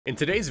In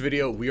today's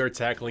video, we are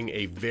tackling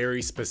a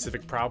very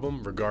specific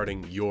problem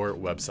regarding your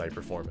website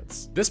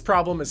performance. This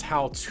problem is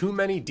how too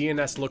many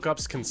DNS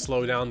lookups can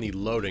slow down the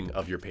loading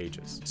of your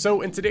pages.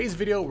 So in today's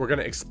video, we're going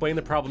to explain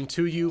the problem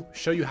to you,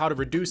 show you how to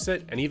reduce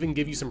it, and even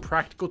give you some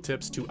practical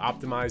tips to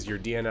optimize your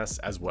DNS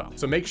as well.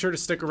 So make sure to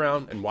stick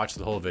around and watch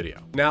the whole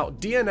video. Now,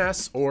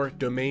 DNS or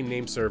domain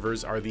name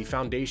servers are the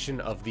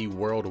foundation of the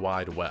World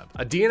Wide Web.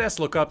 A DNS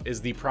lookup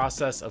is the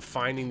process of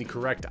finding the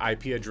correct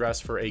IP address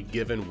for a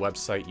given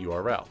website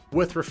URL.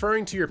 With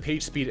referring to your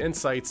page speed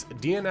insights,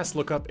 DNS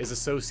lookup is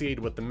associated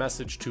with the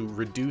message to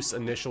reduce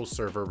initial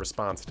server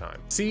response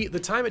time. See, the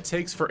time it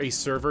takes for a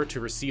server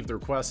to receive the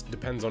request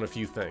depends on a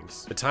few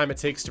things: the time it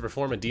takes to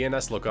perform a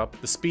DNS lookup,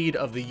 the speed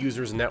of the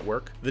user's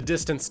network, the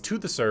distance to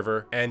the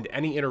server, and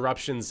any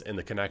interruptions in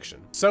the connection.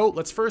 So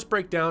let's first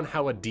break down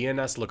how a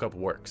DNS lookup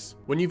works.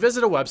 When you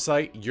visit a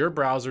website, your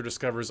browser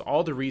discovers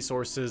all the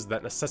resources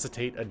that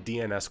necessitate a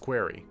DNS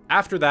query.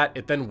 After that,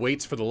 it then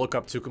waits for the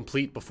lookup to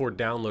complete before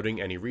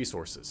downloading any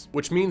resources,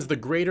 which means the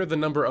greater the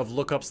number of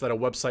lookups that a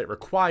website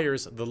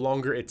requires, the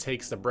longer it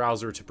takes the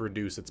browser to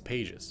produce its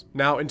pages.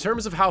 Now, in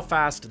terms of how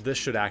fast this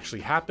should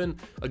actually happen,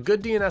 a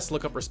good DNS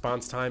lookup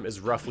response time is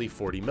roughly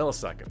 40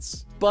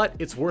 milliseconds. But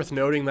it's worth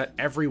noting that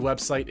every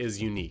website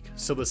is unique,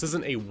 so this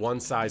isn't a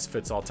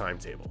one-size-fits-all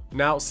timetable.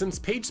 Now, since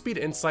page speed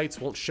insights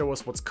won't show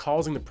us what's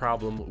causing the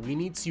problem, we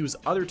need to use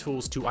other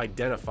tools to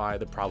identify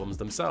the problems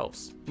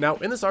themselves. Now,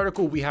 in this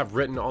article we have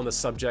written on the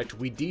subject,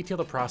 we detail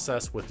the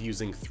process with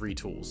using 3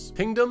 tools: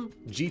 Pingdom,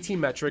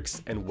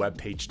 GTmetrix, and Web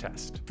Page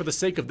Test. For the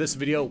sake of this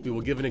video, we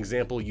will give an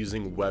example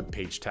using Web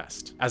Page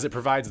Test, as it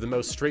provides the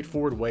most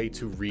straightforward way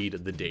to read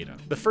the data.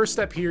 The first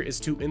step here is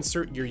to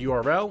insert your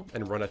URL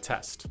and run a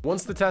test.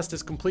 Once the test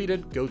is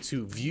completed, go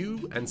to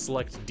View and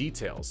select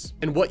Details.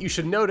 And what you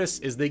should notice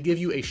is they give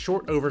you a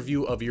short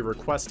overview of your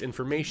request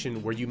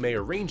information where you may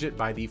arrange it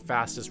by the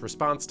fastest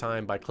response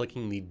time by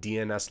clicking the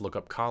DNS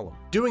lookup column.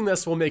 Doing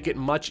this will make it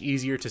much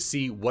easier to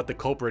see what the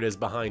culprit is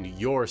behind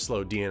your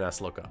slow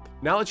DNS lookup.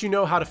 Now that you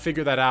know how to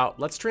figure that out,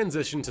 let's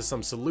transition to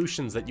some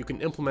solutions that you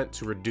can implement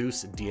to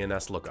reduce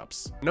DNS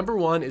lookups. Number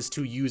 1 is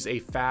to use a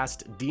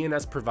fast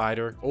DNS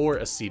provider or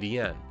a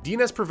CDN.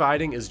 DNS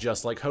providing is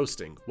just like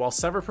hosting. While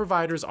several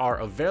providers are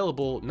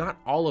available, not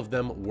all of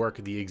them work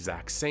the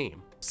exact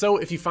same. So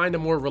if you find a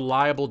more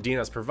reliable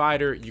DNS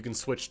provider, you can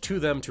switch to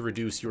them to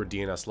reduce your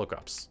DNS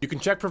lookups. You can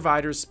check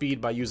providers'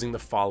 speed by using the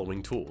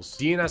following tools: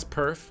 DNS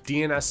Perf,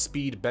 DNS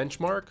Speed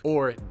Benchmark,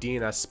 or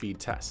DNS Speed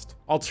Test.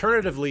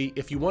 Alternatively,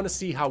 if you want to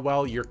see how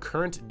well your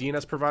current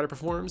DNS provider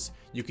performs,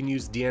 you can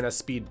use DNS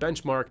Speed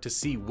Benchmark to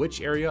see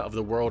which area of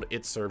the world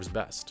it serves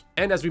best.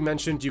 And as we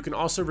mentioned, you can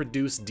also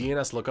reduce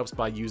DNS lookups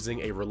by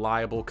using a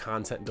reliable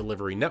content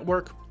delivery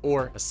network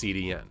or a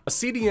CDN. A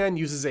CDN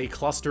uses a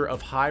cluster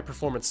of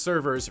high-performance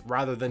servers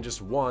rather than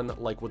just one,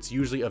 like what's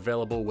usually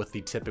available with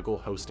the typical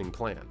hosting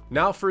plan.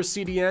 Now for a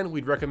CDN,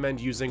 we'd recommend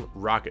using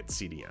Rocket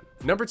CDN.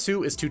 Number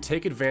 2 is to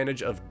take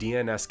advantage of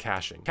DNS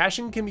caching.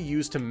 Caching can be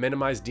used to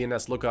minimize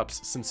DNS lookups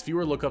since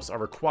fewer lookups are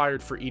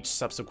required for each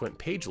subsequent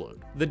page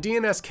load. The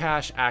DNS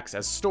cache acts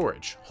as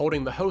storage,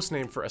 holding the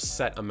hostname for a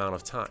set amount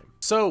of time.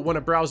 So when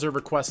a browser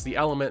requests the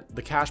element,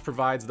 the cache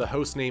provides the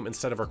hostname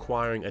instead of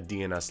requiring a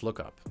DNS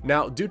lookup.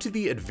 Now, due to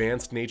the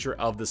advanced nature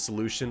of the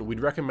solution, we'd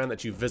recommend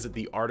that you visit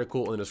the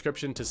article in the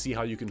description to see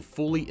how you can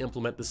fully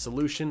implement the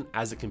solution,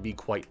 as it can be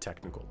quite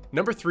technical.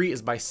 Number 3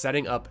 is by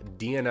setting up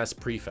DNS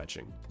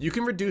prefetching. You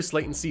can reduce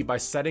latency by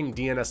setting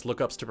DNS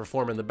lookups to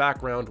perform in the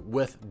background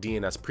with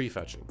DNS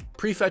prefetching.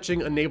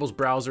 Prefetching enables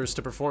browsers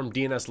to perform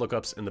DNS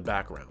lookups in the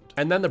background,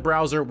 and then the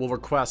browser will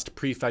request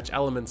prefetch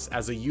elements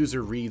as a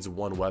user reads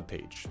one web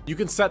page. You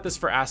can set this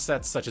for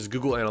assets such as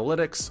Google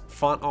Analytics,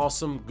 Font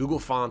Awesome, Google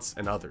Fonts,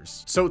 and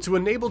others. So to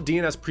enable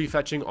DNS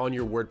prefetching on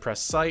your WordPress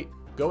site,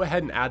 go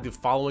ahead and add the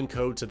following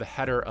code to the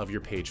header of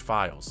your page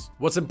files.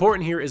 What's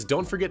important here is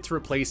don't forget to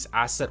replace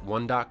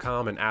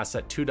asset1.com and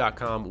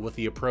asset2.com with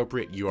the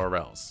appropriate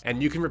URLs,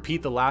 and you can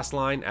repeat the last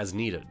line as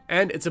needed.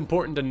 And it's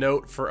important to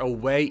note, for a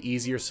way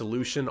easier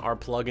solution, our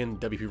plugin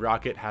WP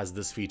Rocket has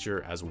this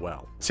feature as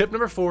well. Tip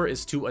number 4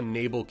 is to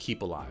enable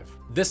Keep Alive.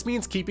 This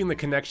means keeping the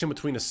connection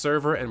between a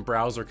server and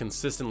browser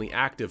consistently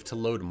active to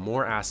load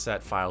more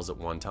asset files at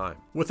one time.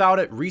 Without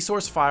it,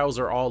 resource files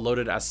are all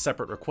loaded as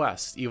separate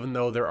requests, even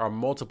though there are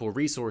multiple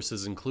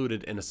resources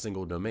included in a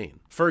single domain.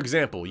 For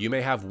example, you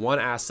may have one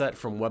asset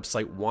from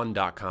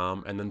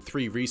website1.com and then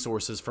 3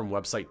 resources from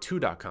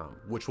website2.com,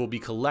 which will be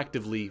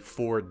collectively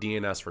 4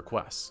 DNS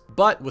requests.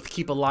 But with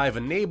Keep Alive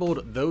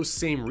enabled, those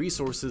same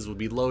resources will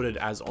be loaded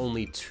as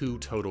only 2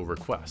 total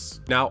requests.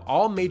 Now,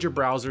 all major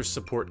browsers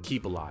support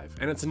Keep Alive,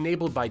 and it's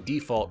enabled by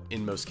default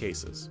in most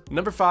cases.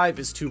 Number 5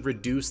 is to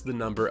reduce the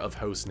number of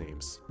host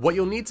names. What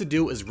you'll need to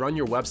do is run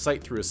your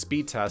website through a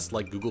speed test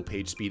like Google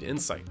PageSpeed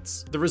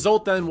Insights. The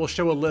result then will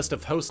show a list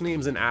list of host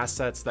names and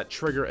assets that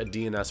trigger a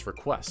DNS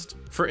request.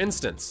 For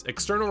instance,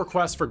 external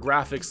requests for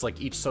graphics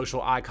like each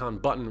social icon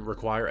button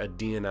require a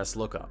DNS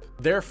lookup.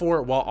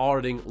 Therefore, while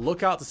auditing,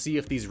 look out to see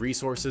if these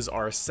resources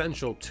are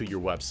essential to your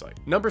website.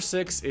 Number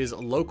 6 is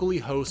locally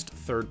host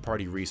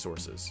third-party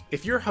resources.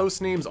 If your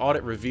host name's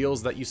audit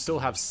reveals that you still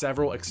have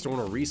several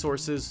external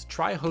resources,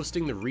 try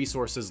hosting the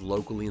resources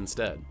locally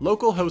instead.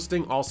 Local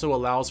hosting also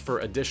allows for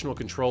additional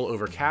control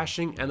over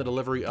caching and the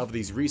delivery of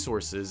these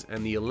resources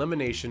and the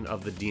elimination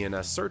of the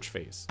DNS search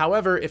phase.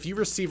 However, if you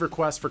receive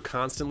requests for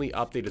constantly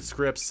updated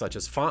scripts such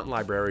as font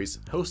libraries,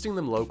 hosting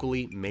them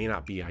locally may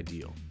not be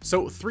ideal.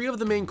 So 3 of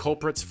the main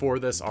culprits for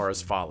this are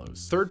as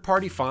follows: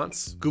 third-party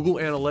fonts, Google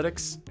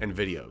Analytics, and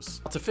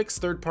videos. To fix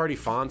third-party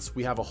fonts,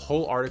 we have a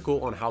whole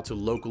article on how to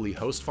locally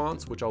host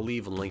fonts, which I'll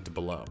leave linked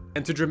below.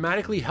 And to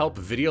dramatically help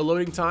video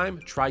loading time,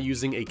 try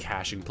using a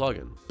caching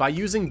plugin. By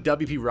using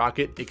WP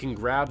Rocket, it can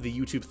grab the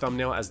YouTube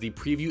thumbnail as the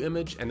preview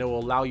image, and it will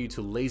allow you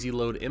to lazy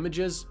load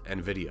images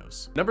and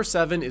videos. Number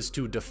 7 is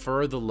to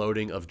defer the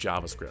loading of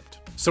JavaScript.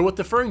 So with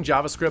deferring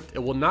JavaScript, it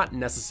will not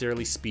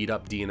necessarily speed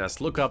up DNS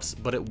lookups,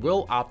 but it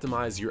will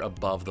optimize your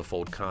above the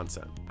fold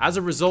content. As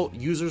a result,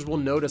 users will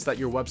notice that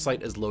your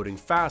website is loading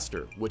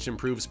faster, which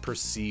improves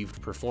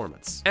perceived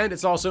performance. And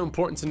it's also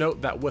important to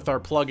note that with our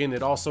plugin,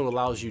 it also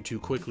allows you to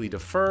quickly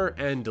defer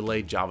and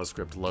delay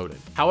JavaScript loading.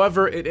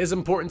 However, it is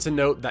important to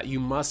note that you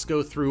must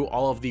go through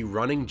all of the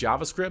running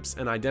JavaScripts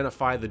and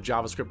identify the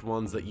JavaScript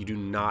ones that you do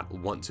not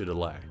want to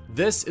delay.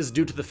 This is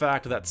due to the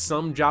fact that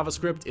some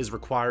JavaScript is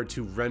required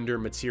to render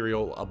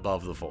material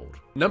above the fold.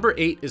 Number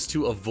 8 is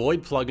to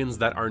avoid plugins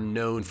that are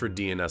known for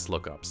DNS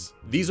lookups.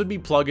 These would be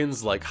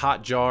plugins like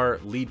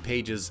Hotjar, Lead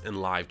Pages,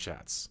 and Live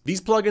Chats.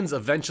 These plugins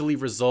eventually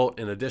result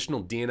in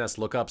additional DNS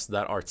lookups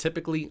that are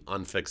typically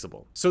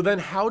unfixable. So then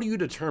how do you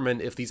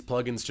determine if these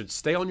plugins should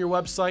stay on your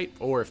website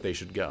or if they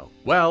should go?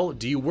 Well,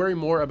 do you worry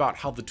more about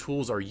how the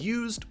tools are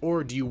used,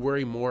 or do you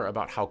worry more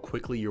about how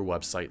quickly your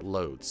website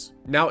loads?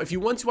 Now, if you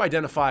want to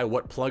identify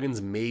what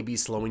plugins may be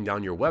slowing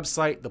down your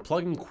website, the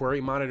Plugin Query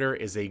Monitor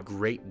is a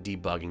great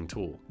debugging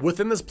tool.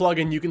 Within this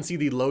plugin, you can see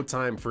the load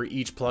time for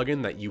each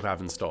plugin that you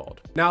have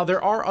installed. Now,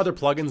 there are other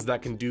plugins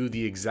that can do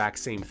the exact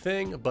same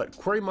thing, but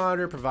Query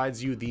Monitor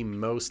provides you the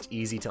most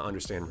easy to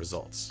understand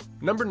results.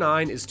 Number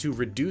 9 is to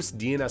reduce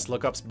DNS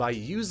lookups by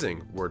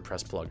using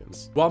WordPress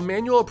plugins. While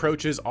manual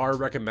approaches are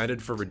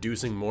recommended for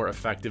reducing more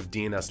effective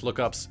DNS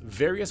lookups,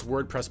 various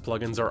WordPress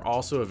plugins are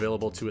also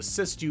available to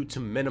assist you to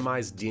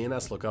minimize DNS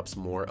lookups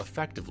more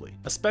effectively.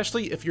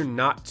 Especially if you're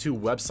not too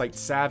website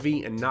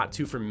savvy and not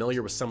too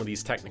familiar with some of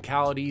these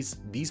technicalities,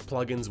 these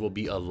plugins will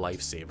be a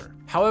lifesaver.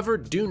 However,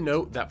 do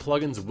note that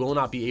plugins will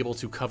not be able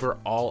to cover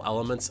all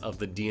elements of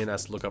the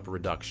DNS lookup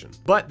reduction,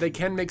 but they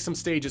can make some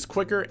stages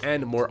quicker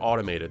and more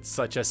automated,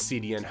 such as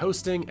CDN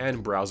hosting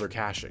and browser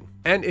caching.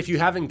 And if you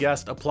haven't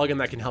guessed, a plugin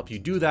that can help you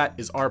do that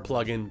is our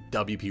plugin,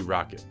 WP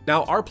Rocket.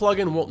 Now, our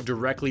plugin won't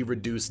directly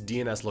reduce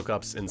DNS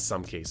lookups in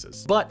some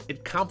cases, but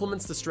it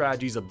complements the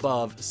strategies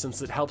above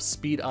since it helps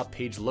speed up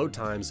page load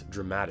times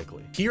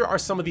dramatically. Here are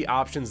some of the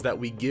options that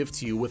we give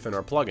to you within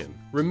our plugin.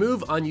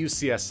 Remove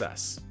unused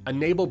CSS,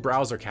 enable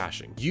browser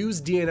caching,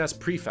 use DNS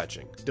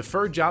prefetching,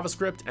 defer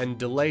JavaScript and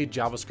delay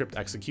JavaScript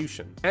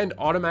execution, and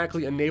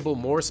automatically enable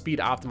more speed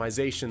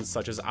optimizations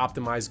such as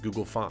optimize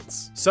Google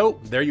Fonts. So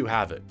there you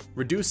have it.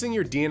 Reducing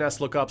your DNS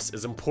lookups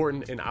is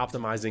important in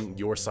optimizing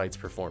your site's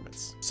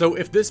performance. So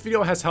if this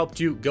video has helped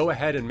you, go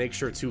ahead and make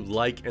sure to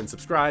like and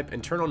subscribe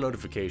and turn on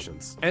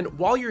notifications. And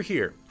while you're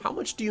here, how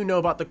much do you know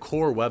about the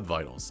core web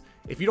vitals?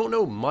 If you don't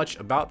know much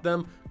about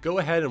them, go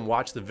ahead and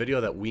watch the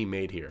video that we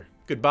made here.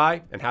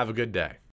 Goodbye and have a good day.